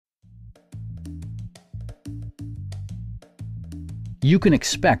You can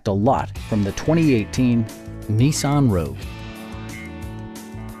expect a lot from the 2018 Nissan Rogue.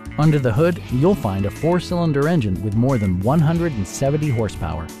 Under the hood, you'll find a 4-cylinder engine with more than 170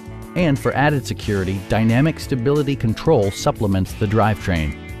 horsepower. And for added security, dynamic stability control supplements the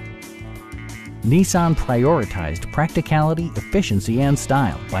drivetrain. Nissan prioritized practicality, efficiency, and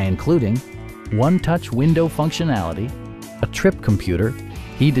style by including one-touch window functionality, a trip computer,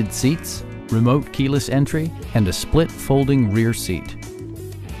 heated seats, remote keyless entry, and a split folding rear seat.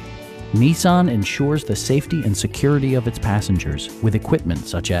 Nissan ensures the safety and security of its passengers with equipment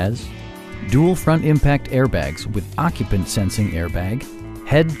such as dual front impact airbags with occupant sensing airbag,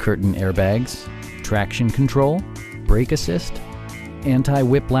 head curtain airbags, traction control, brake assist,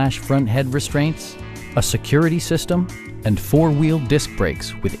 anti-whiplash front head restraints, a security system, and 4-wheel disc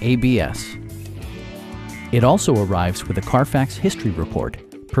brakes with ABS. It also arrives with a Carfax history report,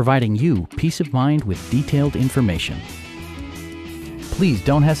 providing you peace of mind with detailed information. Please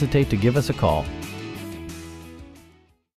don't hesitate to give us a call.